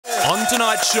On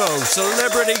tonight's show,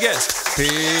 celebrity guest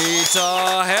Peter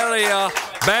Hellier,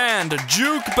 band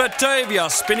Duke Batavia,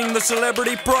 spinning the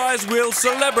celebrity prize wheel,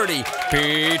 celebrity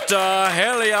Peter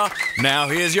Hellier. Now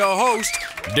here's your host,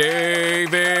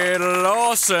 David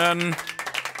Lawson.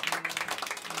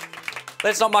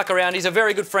 Let's not muck around. He's a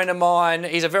very good friend of mine.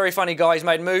 He's a very funny guy. He's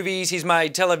made movies, he's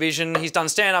made television, he's done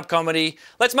stand-up comedy.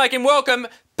 Let's make him welcome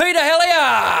Peter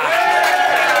Hellier!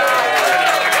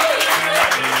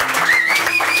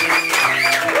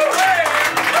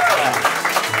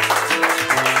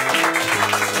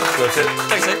 Take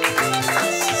a seat.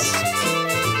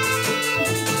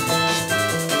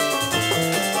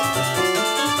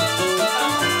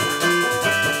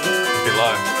 bit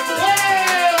low.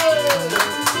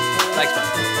 Thanks,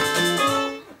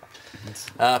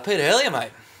 mate. Peter Hellier,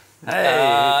 mate.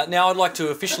 Hey. Now I'd like to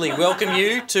officially welcome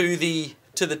you to the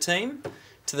team,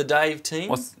 to the Dave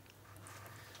team.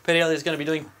 Peter Hellier is going to be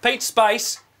doing Pete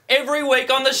Space every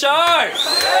week on the show.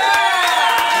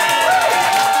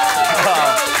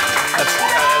 That's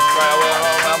great.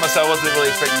 I must say I wasn't really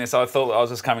expecting this. I thought I was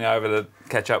just coming over to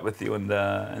catch up with you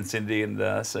and Cindy and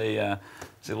see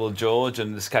little George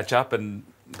and just catch up and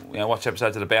watch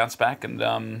episodes of the Bounce Back and.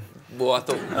 Well, I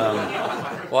thought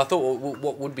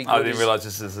what would be good. I didn't realise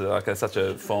this is such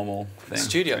a formal thing.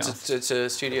 Studio. It's a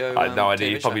studio. I had no idea.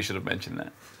 TV You probably show. should have mentioned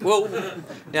that. Well,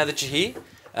 now that you're here,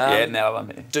 Yeah, now that I'm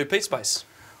here. do Pete Space.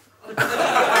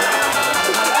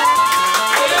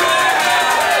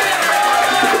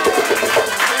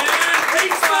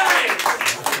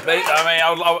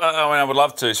 I would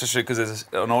love to, especially because there's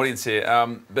an audience here.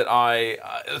 But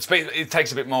it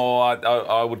takes a bit more.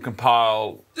 I would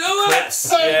compile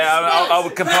clips. Yeah, I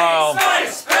would compile.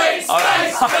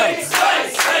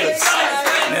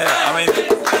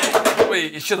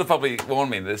 You should have probably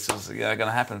warned me this was going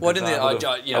to happen. Why didn't I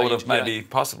would have maybe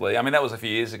possibly. I mean, that was a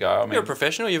few years ago. You're a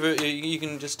professional. You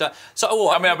can just. But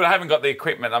I haven't got the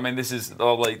equipment. I mean, this is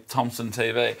lovely Thompson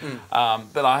TV,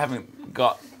 but I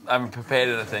haven't prepared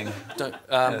anything. Do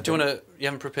you want to? You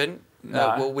haven't prepared?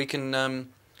 No. Well, we can.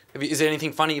 Is there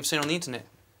anything funny you've seen on the internet?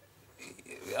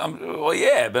 Well,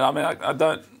 yeah, but I mean, I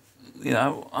don't. I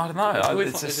don't know. Have we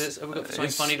got something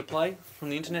funny to play from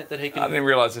the internet that he can? I didn't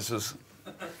realise this was.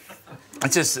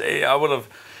 It's just I would have.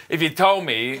 If you told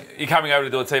me you're coming over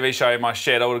to do a TV show in my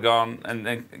shed, I would have gone and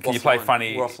can you play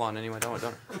funny? We're offline anyway, don't we?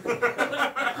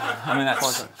 I mean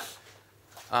that's.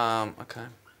 Okay.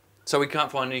 So we can't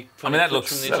find any. That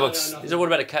looks. Is it what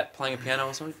about a cat playing a piano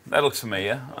or something? That looks for me,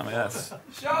 yeah. I mean that's.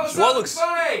 What looks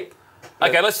funny?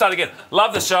 Okay, let's start again.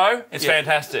 Love the show. It's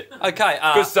fantastic. Okay.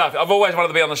 Good stuff. I've always wanted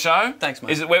to be on the show. Thanks,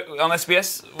 mate. Is it on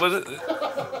SBS? Was it?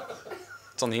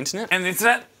 It's on the internet. And the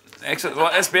internet. Excellent. Well,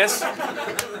 SBS.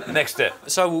 Next step.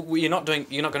 So you're not going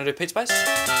to do Pete Space?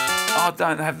 I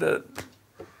don't have the.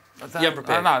 You haven't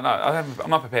prepared? No. I'm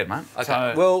not prepared, mate.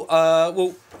 Okay.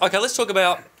 So, Okay. Let's talk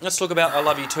about I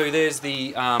Love You Too. There's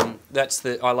the that's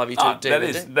the I Love You Too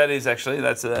DVD. That is actually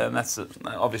that's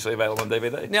obviously available on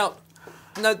DVD. Now,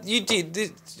 no, you did.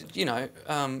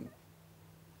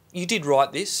 You did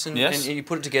write this, and you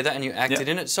put it together, and you acted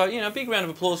in it. So a big round of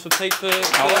applause for Pete for.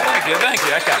 Thank you.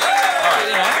 Okay. All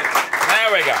right.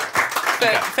 There we go.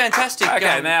 Fantastic.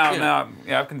 Okay. Now,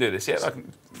 I can do this. Yeah.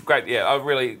 Great. Yeah.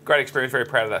 Really great experience. Very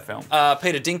proud of that film.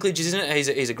 Peter Dinklage is in it.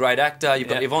 He's a great actor. You've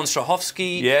got Yvonne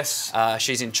Strahovski. Yes.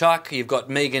 She's in Chuck. You've got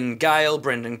Megan Gale,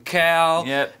 Brendan Cowell.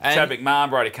 Yeah. Chad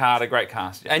McMahon, Brody Carter. Great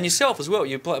cast. Yeah. And yourself as well.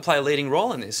 You play a leading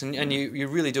role in this, and you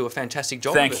really do a fantastic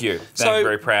job. Thank you. I'm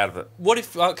very proud of it. What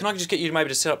if? Can I just get you maybe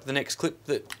to set up the next clip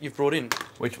that you've brought in?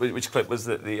 Which clip was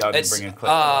the I didn't bring in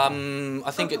clip?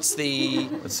 I think it's the.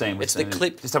 What scene? It's the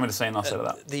clip. Just tell me the scene. I'll set it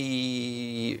up.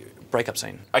 The breakup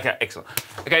scene. Okay, excellent.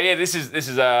 Okay, yeah, this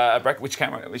is a break. Which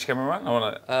camera? Which camera? Right? I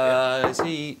want to. Is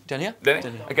he down here?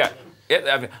 Okay.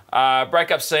 Yeah.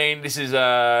 Breakup scene. This is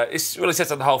this really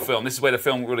sets up the whole film. This is where the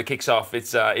film really kicks off.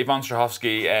 It's Yvonne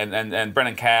Strahovski and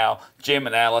Brendan Cowell, Jim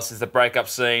and Alice. Is the breakup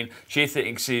scene. She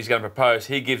thinks she's going to propose.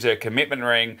 He gives her a commitment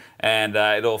ring, and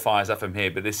it all fires up from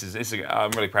here. But this is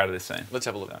I'm really proud of this scene. Let's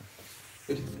have a look.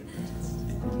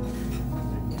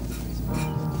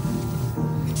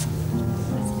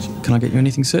 Can I get you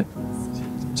anything, sir?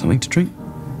 Something to drink?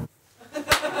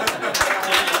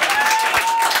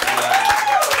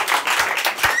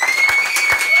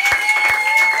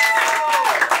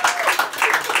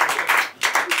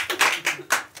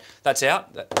 That's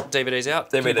out. That DVD's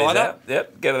out. DVD's out.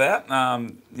 Yep, get it out.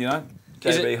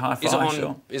 JB Hi-Fi.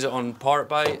 Sure. Is it on Pirate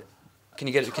Bay? Can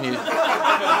you get it? Can you?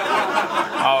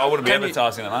 I wouldn't be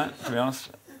advertising it, mate. To be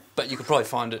honest. But you could probably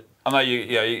find it. I know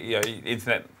you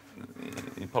internet.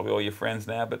 You're probably all your friends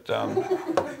now, but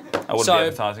I I wouldn't be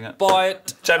advertising it. Buy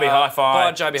it. JB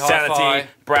Hi-Fi. Buy JB Hi-Fi. Sanity,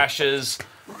 Brashes,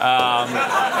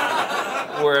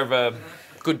 wherever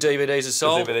Good DVDs are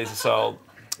sold. DVDs are sold.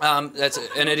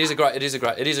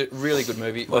 It is a really good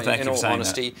movie. Well, thank you in for all saying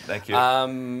honesty. that. Thank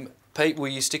you. Pete, will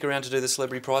you stick around to do the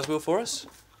celebrity prize wheel for us?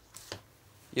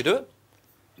 You do it?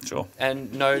 Sure.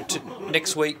 And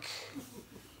next week.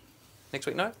 Next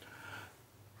week, no.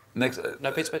 Next.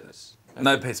 No Pete Space.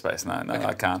 No Pete Space. No, okay.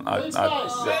 I can't.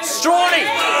 Strawny.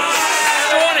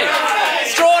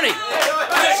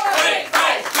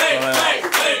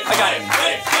 Okay.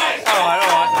 All right.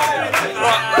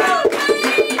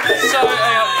 So,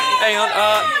 hang on.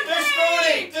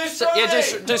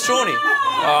 Do Strawny.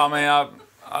 Oh, I mean,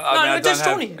 I do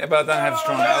Strawny. But I don't have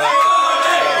Strawny.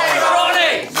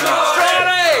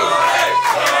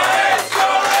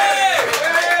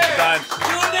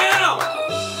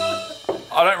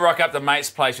 I don't rock up to mate's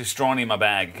place with Strawny in my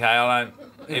bag. Okay, I don't.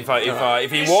 If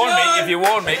you warned me, I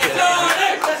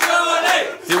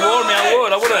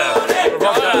would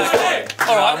have.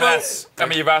 All right. I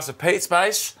mean, you've asked for Pete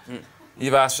Space.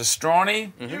 You've asked for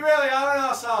Strawny. You really are an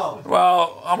arsehole.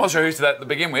 Well, I'm not sure who's to that to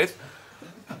begin with.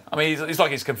 I mean, he's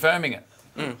like he's confirming it.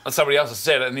 Somebody else has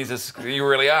said it, and he's just, you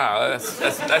really are. That's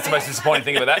the most disappointing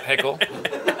thing about that heckle.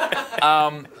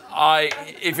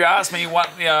 If you ask me what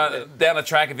down the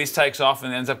track, if this takes off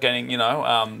and ends up getting,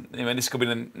 this could be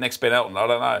the next Ben Elton. I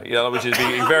don't know, which would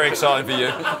be very exciting for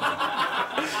you.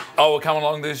 We'll come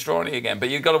along and do Strawny again, but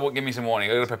you've got to give me some warning.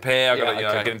 I've got to prepare. I've got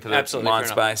to get into the mind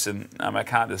space, and I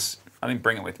didn't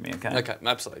bring it with me. Okay. Okay,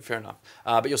 absolutely, fair enough.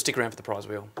 But you'll stick around for the prize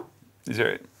wheel. Is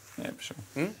there? Yeah, for sure.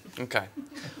 Okay.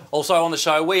 Also on the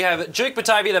show, we have Duke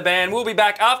Batavia, the band. We'll be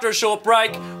back after a short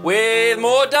break with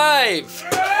more Dave.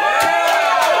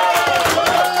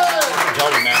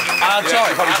 Told you, man. Sorry.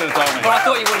 You probably should have told me. But I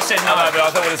thought you would have said no. No, but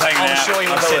I thought we were just hanging out. I'm sure you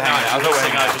would have said no. I thought we were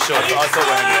hanging out for sure. I thought we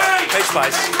were hanging out. Pete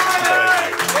Space.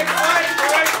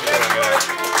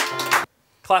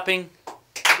 Clapping.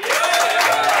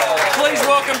 Please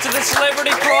welcome to the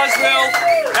celebrity prize wheel,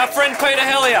 our friend Peter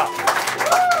Hellier.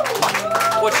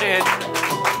 Watch your head.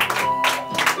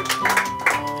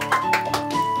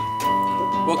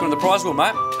 Welcome to the prize wheel,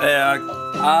 mate. Yeah.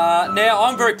 Now,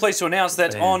 I'm very pleased to announce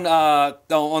that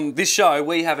on this show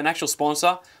we have an actual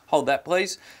sponsor. Hold that,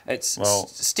 please. It's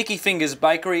Sticky Fingers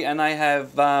Bakery, and they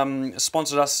have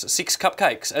sponsored us 6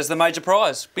 cupcakes as the major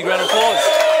prize. Big round of applause.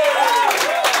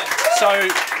 So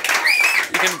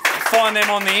you can find them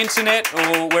on the internet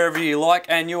or wherever you like,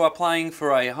 and you are playing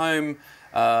for a home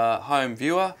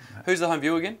viewer. Who's the home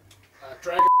viewer again?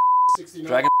 Dragon 69.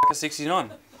 Dragon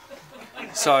 69.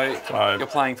 So you're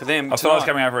playing for them. I thought I was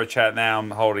coming over a chat. Now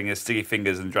I'm holding a Sticky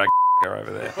Fingers and Dragon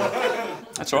over there.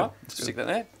 That's all right. Stick that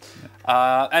there.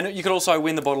 And you could also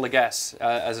win the bottle of gas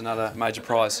as another major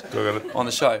prize on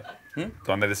the show. Do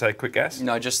I need to say quick gas?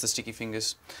 No, just the Sticky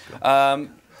Fingers.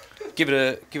 Give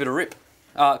it a rip.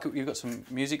 You've got some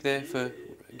music there for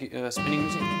spinning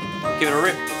music. Give it a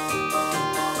rip.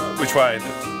 Which way?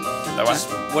 That way? Just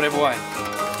whatever way.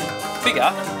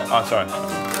 Figure. Oh, sorry.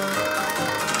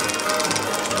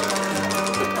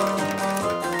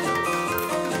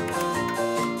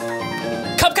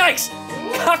 Cupcakes!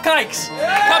 Cupcakes!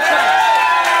 Cupcakes!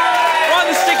 Won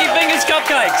the Sticky Fingers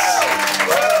cupcakes.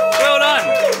 Well done.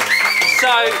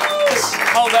 So, just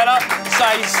hold that up.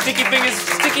 Say Sticky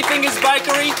Fingers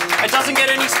Bakery. It doesn't get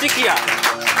any stickier.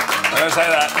 I'm going to say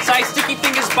that. Say Sticky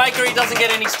Fingers Bakery doesn't get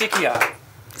any stickier.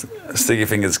 Sticky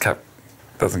Fingers cup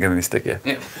doesn't get any stickier.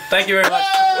 Yeah. Thank you very much.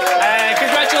 And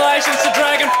congratulations to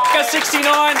Dragon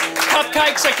 69.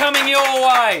 Cupcakes are coming your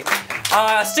way.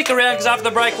 Stick around because after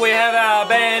the break we have our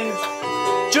band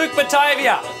Duke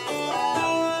Batavia.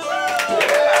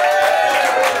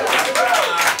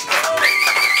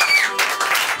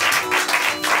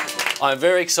 I'm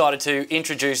very excited to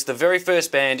introduce the very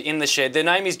first band in the shed. Their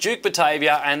name is Duke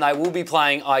Batavia and they will be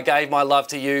playing I Gave My Love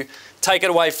to You. Take it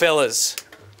away, fellas.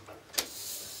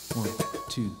 1,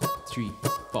 2, 3,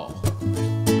 4.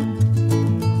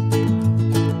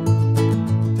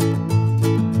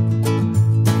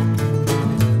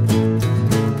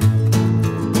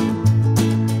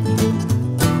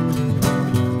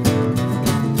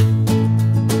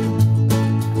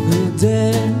 The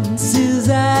dance is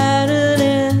at an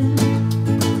end.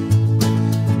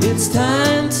 It's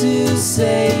time to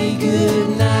say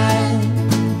goodnight.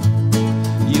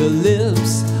 Your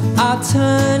lips are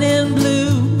turning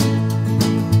blue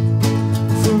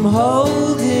from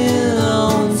holding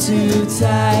on too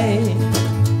tight.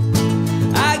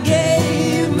 I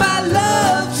gave my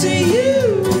love to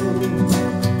you.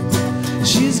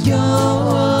 She's gone.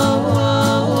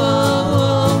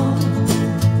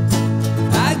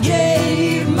 I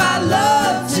gave my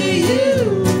love to you.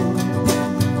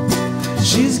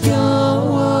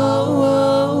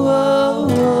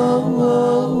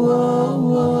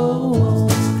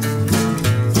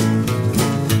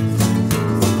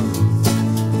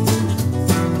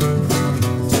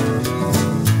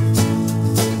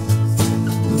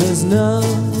 There's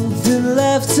nothing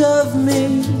left of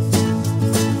me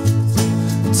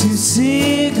to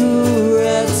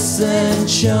cigarettes and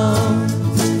charm.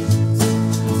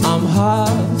 I'm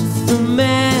half the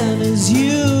man as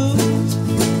you.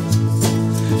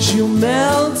 She'll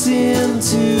melt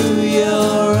into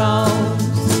your arms.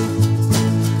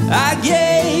 I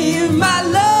gave my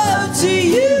love to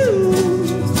you.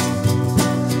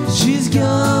 She's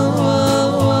gone.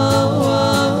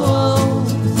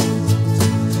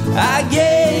 I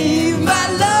gave my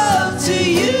love to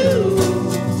you.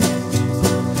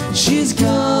 She's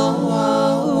gone.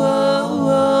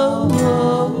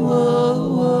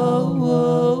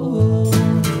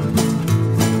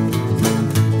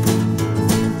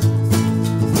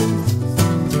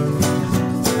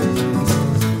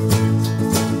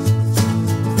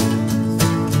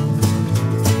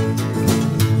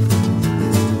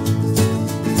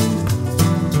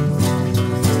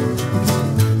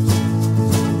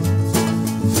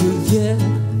 Forget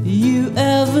you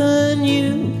ever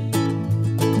knew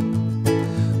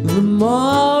the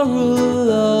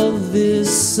moral of this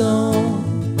song.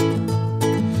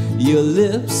 Your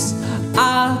lips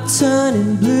are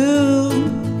turning blue.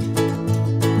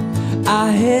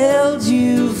 I held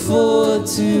you for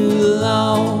too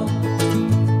long.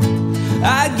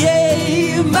 I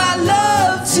gave my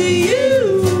love to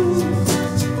you.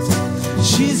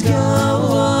 She's gone.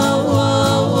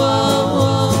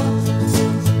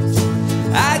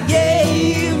 I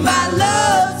gave my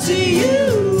love to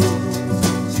you.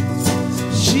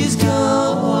 She's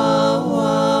gone.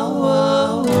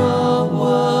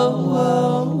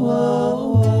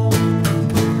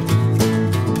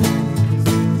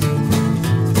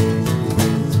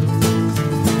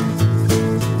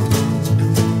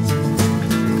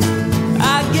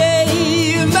 I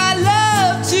gave my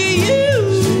love to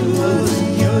you. She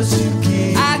wasn't yours to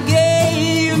keep. I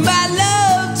gave my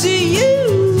love to you.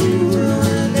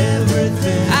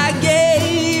 I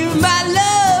gave my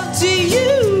love to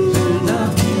you.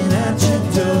 Knocking at your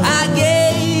door. I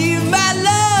gave my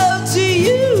love to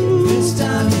you. This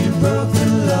time you broke the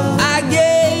law. I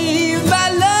gave my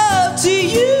love to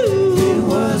you. It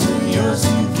wasn't yours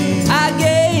to give. I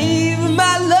gave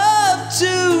my love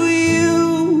to you.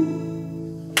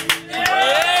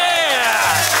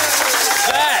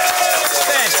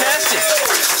 Fantastic.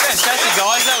 Fantastic,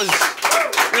 guys. That was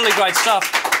really great stuff.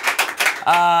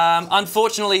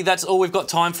 Unfortunately, that's all we've got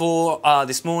time for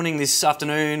this morning, this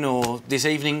afternoon, or this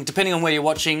evening, depending on where you're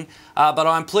watching. But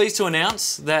I'm pleased to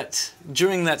announce that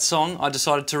during that song, I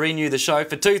decided to renew the show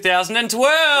for 2012.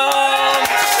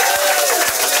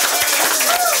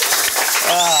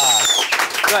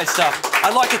 Great stuff.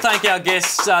 I'd like to thank our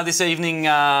guests this evening,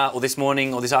 or this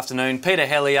morning, or this afternoon, Peter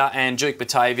Hellier and Duke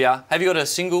Batavia. Have you got a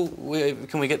single?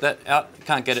 Can we get that out?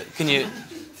 Can't get it. Can you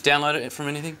download it from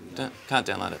anything? Can't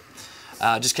download it.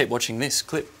 Just keep watching this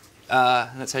clip.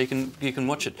 That's how you can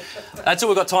watch it. That's all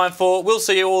we've got time for. We'll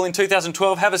see you all in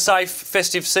 2012. Have a safe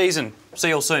festive season. See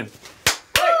you all soon.